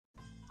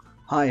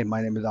Hi,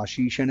 my name is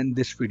Ashish, and in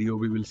this video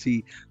we will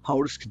see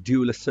how to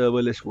schedule a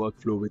serverless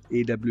workflow with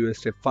AWS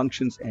Step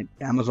Functions and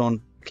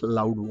Amazon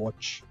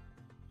Cloudwatch.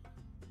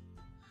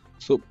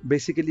 So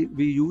basically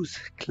we use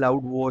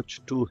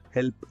Cloudwatch to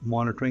help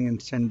monitoring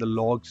and send the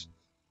logs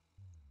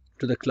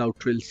to the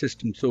CloudTrail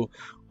system. So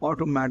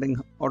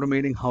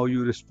automating how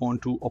you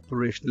respond to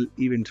operational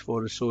events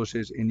for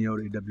resources in your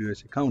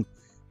AWS account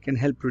can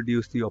help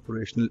reduce the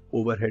operational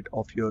overhead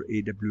of your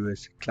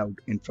AWS cloud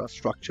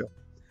infrastructure.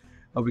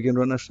 We can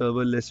run a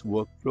serverless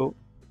workflow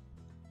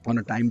on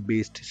a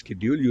time-based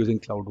schedule using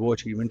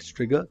CloudWatch Events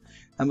Trigger.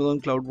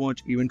 Amazon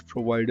CloudWatch Event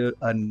provider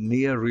a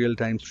near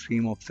real-time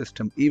stream of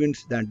system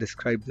events that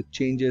describe the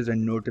changes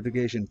and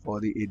notification for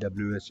the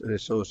AWS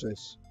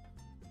resources.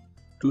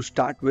 To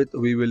start with,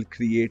 we will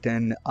create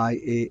an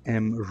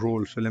IAM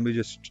role. So let me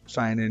just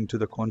sign into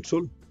the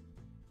console.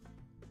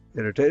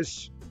 Here it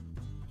is.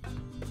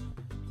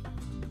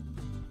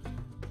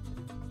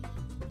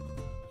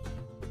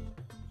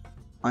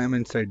 I am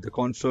inside the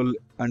console.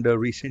 Under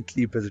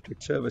recently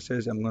visited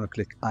services, I'm going to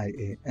click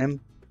IAM.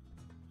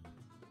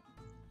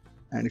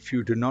 And if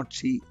you do not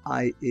see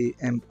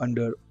IAM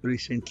under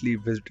recently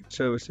visited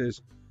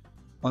services,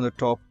 on the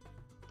top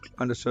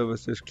under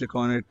services, click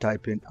on it,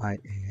 type in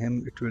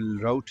IAM. It will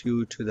route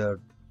you to the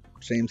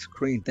same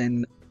screen.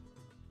 Then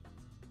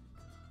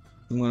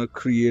I'm going to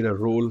create a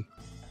role.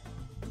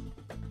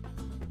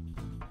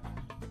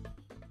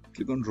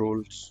 Click on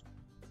roles.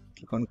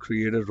 Click on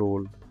create a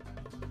role.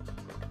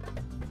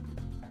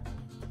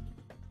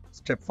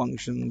 Step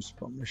functions,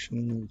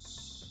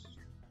 permissions.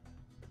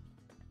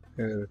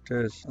 Here it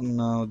is. And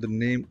now the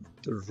name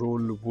of the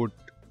role would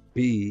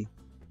be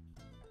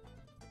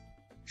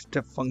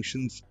Step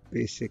Functions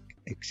Basic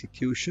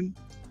Execution.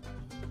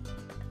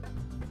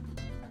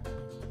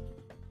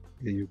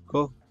 Here you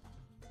go.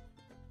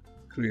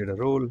 Create a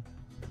role.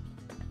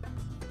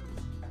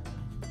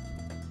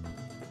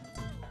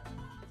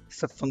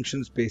 Step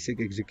Functions Basic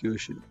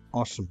Execution.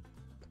 Awesome.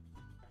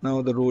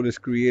 Now the role is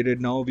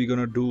created. Now we're going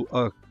to do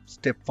a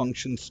step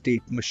function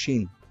state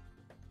machine.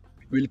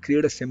 We'll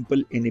create a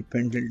simple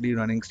independently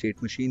running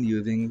state machine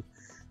using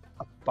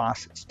a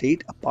pass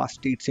state. A pass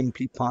state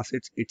simply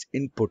passes its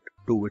input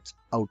to its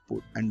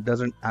output and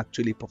doesn't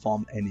actually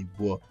perform any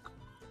work.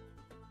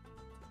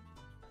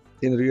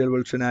 In a real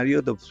world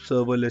scenario, the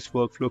serverless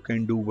workflow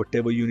can do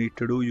whatever you need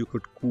to do. You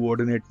could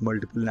coordinate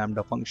multiple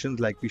Lambda functions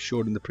like we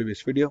showed in the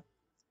previous video.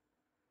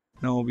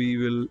 Now we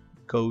will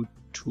go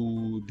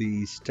to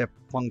the step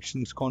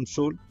functions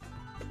console.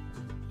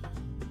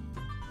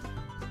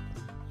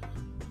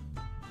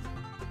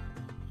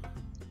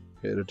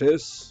 Here it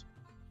is.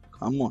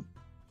 Come on.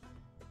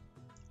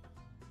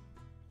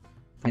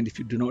 And if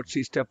you do not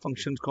see step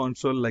functions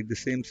console, like the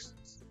same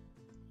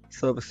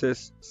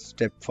services,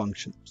 step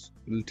functions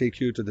will take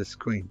you to the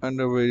screen.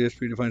 Under various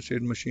predefined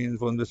state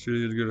machines, on this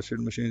you'll get a state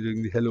machine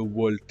using the hello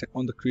world.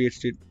 On the create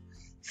state,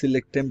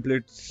 select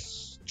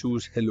templates,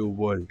 choose hello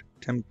world.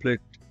 Template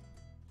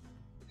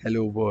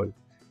hello world.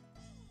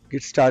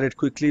 Get started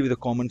quickly with a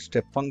common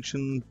step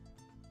function.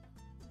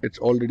 It's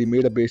already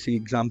made a basic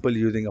example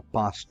using a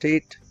pass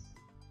state.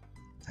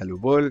 Hello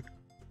world.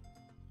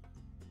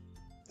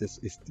 This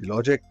is the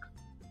logic.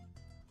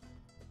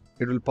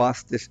 It will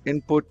pass this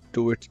input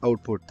to its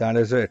output. That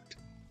is it.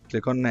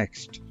 Click on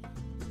next.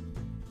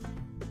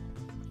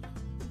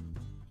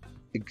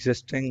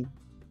 Existing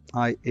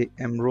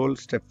IAM role,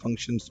 step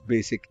functions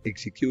basic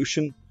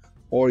execution,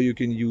 or you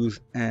can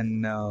use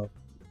an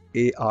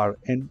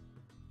ARN.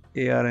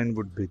 ARN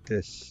would be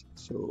this.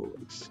 So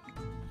let's see.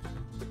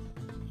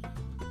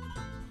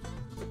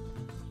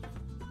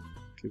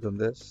 Click on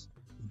this.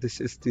 This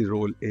is the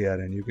role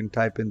ARN. You can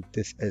type in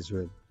this as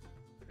well.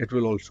 It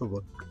will also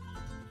work.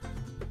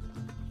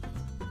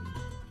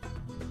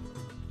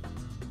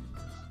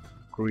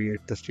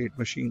 Create the state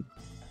machine.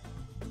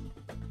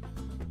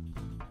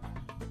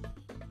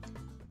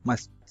 My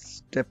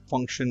step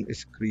function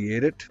is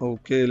created.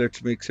 Okay,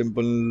 let's make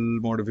simple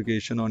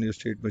modification on your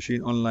state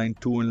machine. On line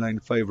 2 and line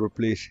 5,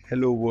 replace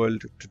hello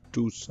world to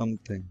do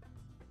something.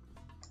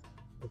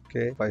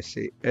 Okay, if I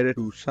say edit,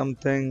 do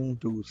something,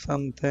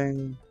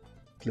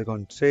 click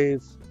on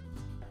save.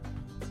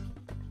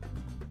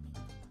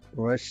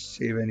 Press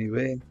save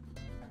anyway.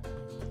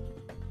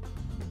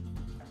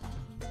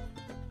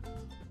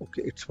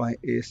 Okay, it's my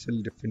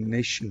ASL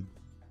definition.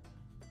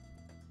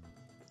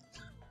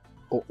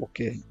 Oh,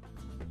 okay.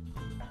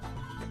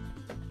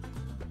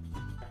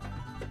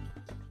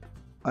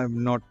 I've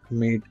not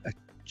made a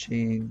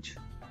change.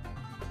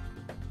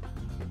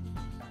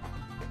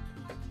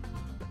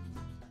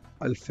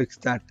 I'll fix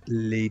that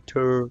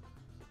later.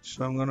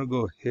 So I'm gonna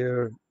go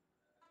here.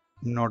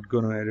 I'm not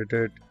gonna edit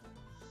it.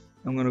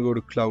 I'm gonna go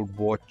to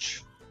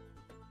CloudWatch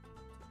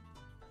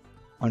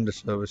under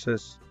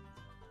services.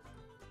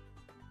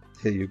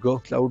 Here you go.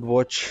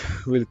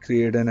 CloudWatch will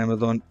create an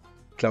Amazon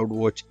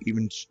CloudWatch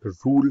events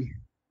rule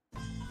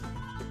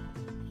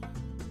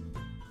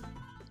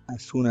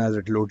as soon as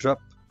it loads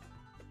up.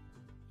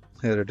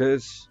 Here it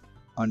is.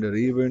 Under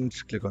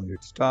events, click on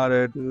get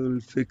started.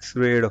 We'll fix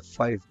rate of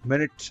 5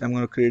 minutes. I'm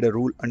going to create a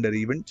rule under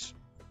events.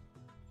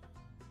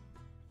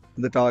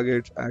 the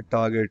targets, add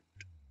target.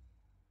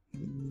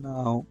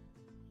 Now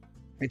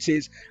it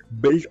says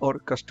build or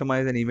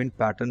customize an event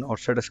pattern or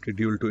set a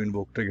schedule to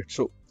invoke trigger.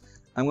 So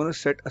I'm going to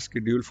set a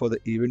schedule for the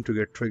event to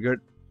get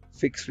triggered,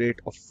 fixed rate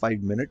of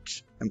 5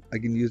 minutes. I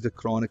can use the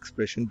cron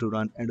expression to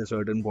run at a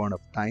certain point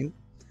of time.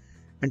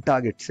 And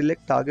target,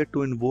 select target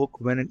to invoke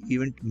when an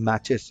event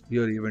matches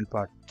your event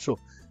part. So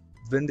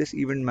when this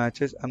event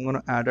matches, I'm going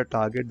to add a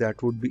target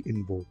that would be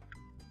invoked.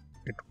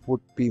 It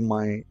would be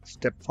my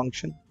step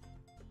function.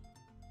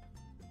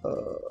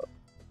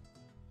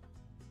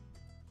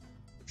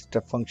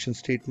 Step function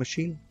state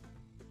machine.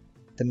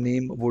 The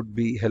name would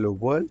be hello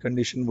world.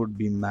 Condition would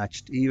be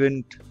matched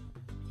event.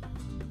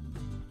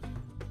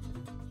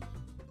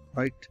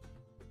 Right?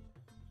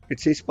 It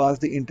says pass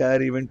the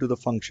entire event to the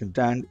function.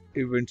 Stand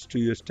events to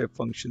your step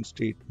function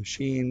state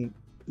machine.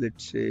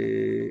 Let's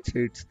say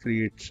it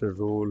creates a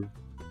role.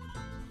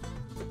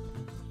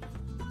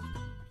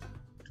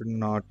 Do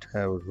not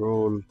have a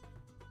role.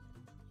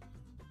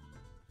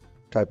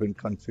 Type in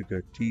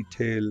configure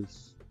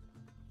details.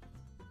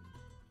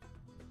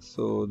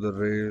 So the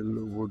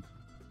rail would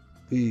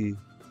be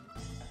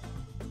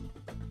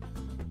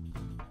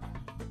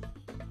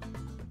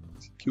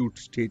execute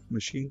state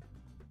machine.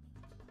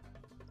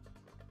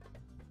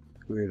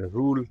 Create a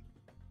rule.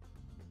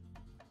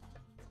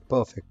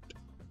 Perfect.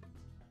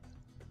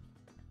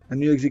 A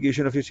new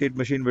execution of your state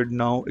machine will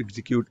now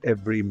execute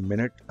every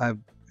minute. I've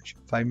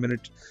 5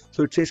 minutes.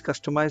 So it says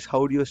customize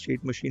how your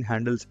state machine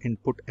handles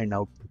input and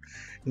output.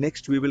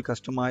 Next we will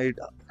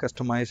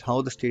customize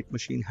how the state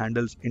machine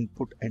handles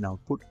input and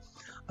output.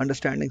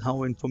 Understanding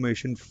how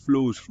information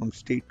flows from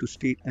state to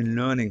state and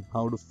learning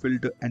how to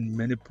filter and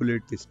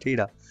manipulate this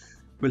data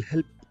will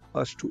help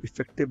us to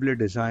effectively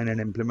design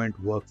and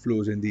implement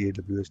workflows in the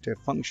AWS step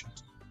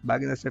functions.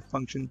 Back in the step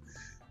function,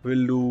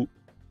 we'll do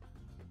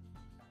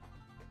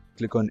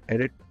click on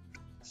edit.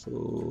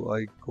 So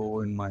I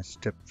go in my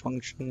step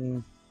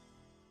function.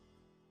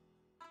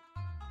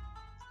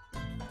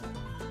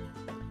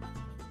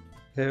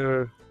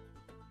 Here,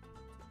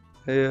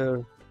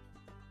 here,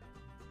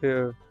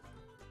 here.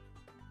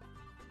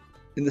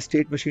 In the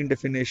state machine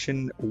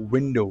definition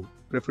window,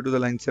 refer to the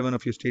line 7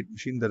 of your state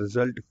machine. The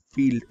result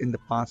field in the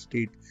past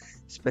state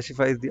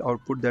specifies the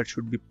output that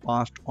should be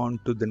passed on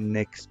to the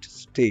next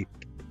state.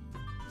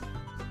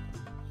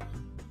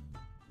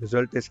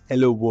 Result is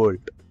hello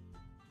world.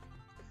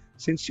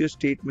 Since your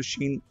state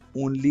machine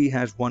only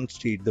has one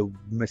state, the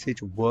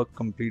message work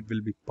complete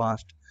will be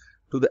passed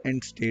to the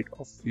end state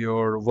of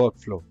your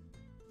workflow.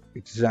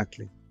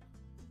 Exactly.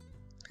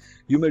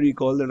 You may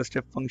recall that a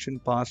step function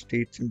pass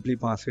state simply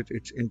passes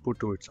its input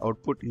to its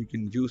output. You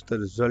can use the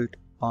result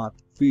path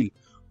field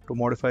to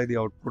modify the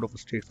output of a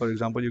state. For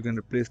example, you can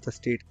replace the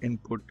state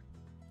input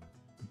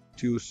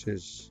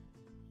uses.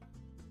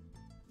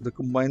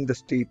 Combine the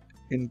state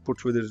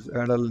inputs with it,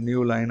 add a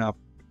new line up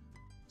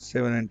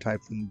 7 and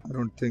type in. I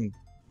don't think.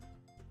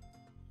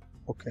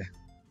 Okay.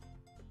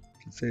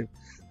 Save.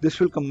 This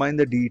will combine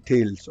the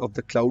details of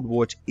the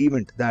CloudWatch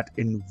event that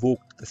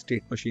invoked the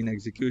state machine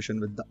execution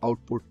with the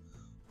output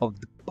of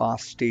the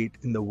past state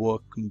in the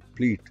work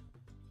complete.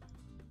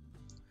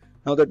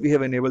 Now that we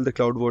have enabled the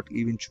CloudWatch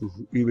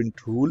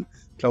event rule,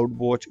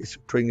 CloudWatch is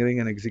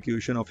triggering an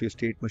execution of your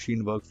state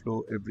machine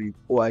workflow every.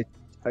 Oh, I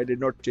did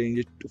not change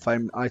it to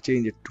 5. I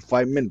changed it to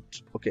 5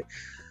 minutes. Okay.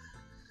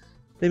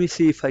 Let me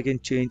see if I can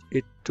change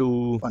it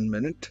to 1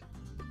 minute.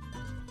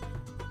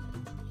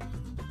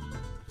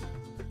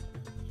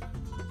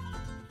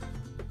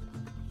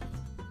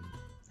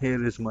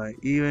 Here is my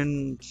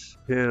events.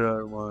 Here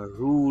are my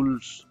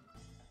rules.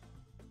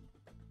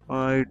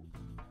 Right.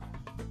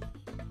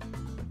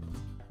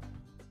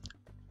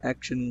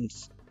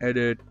 Actions,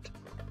 edit.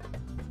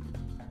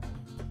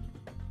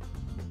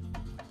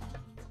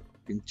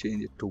 You can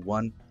change it to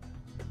 1.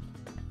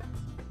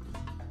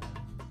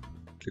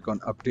 Click on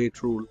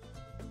update rule.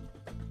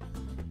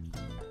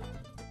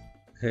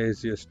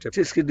 Here's your step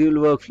schedule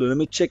workflow. Let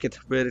me check it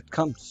where it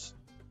comes.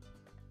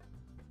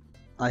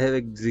 I have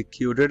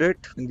executed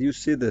it, and you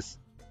see this.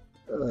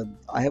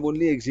 I have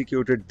only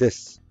executed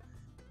this,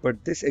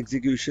 but this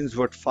executions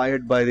were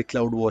fired by the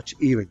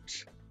CloudWatch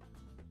events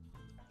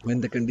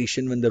when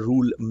the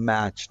rule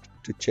matched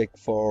to check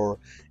for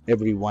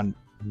every 1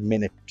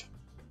 minute.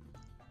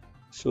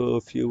 So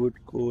if you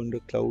would go under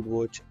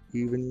CloudWatch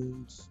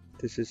events,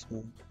 this is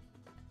my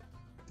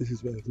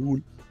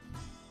rule.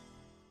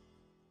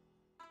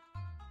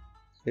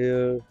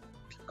 Here,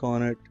 click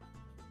on it.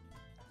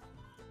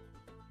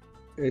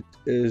 It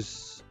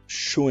is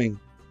showing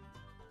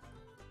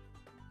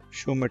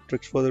show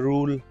metrics for the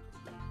rule.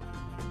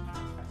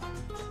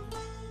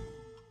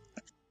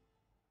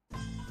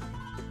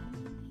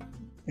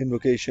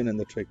 Invocation and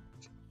the trick.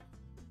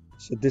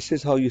 So this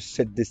is how you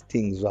set these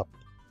things up,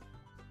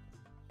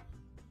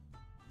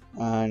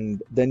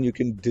 and then you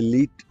can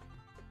delete.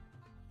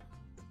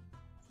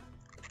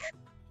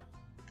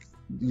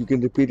 You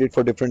can repeat it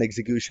for different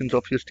executions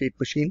of your state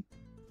machine,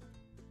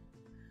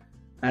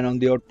 and on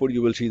the output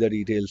you will see the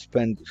details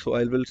spent. So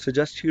I will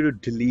suggest you to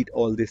delete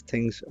all these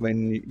things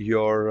when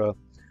you're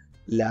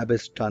lab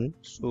is done.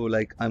 So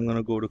like I'm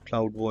gonna go to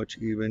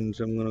CloudWatch events,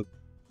 I'm gonna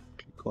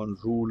click on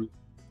rule,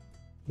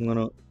 I'm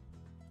gonna,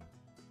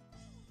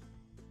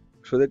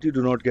 so that you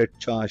do not get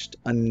charged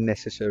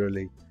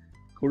unnecessarily,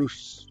 go to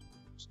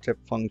step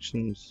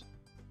functions,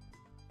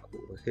 go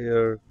over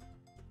here,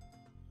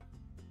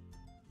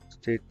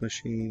 state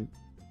machine,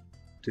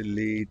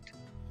 delete,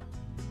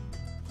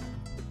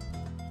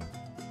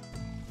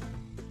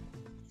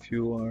 if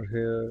you are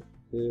here,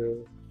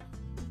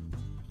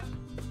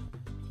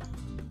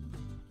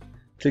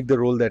 click the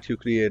role that you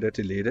created,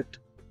 delete it.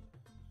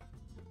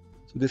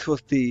 So this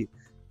was the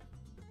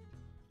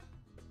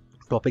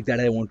topic that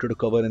I wanted to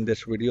cover in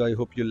this video. I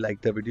hope you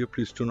liked the video.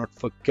 Please do not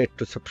forget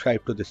to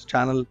subscribe to this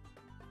channel.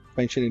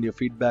 Mention in your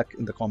feedback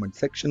in the comment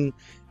section,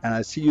 and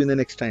I'll see you in the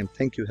next time.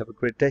 Thank you. Have a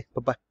great day.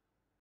 Bye-bye.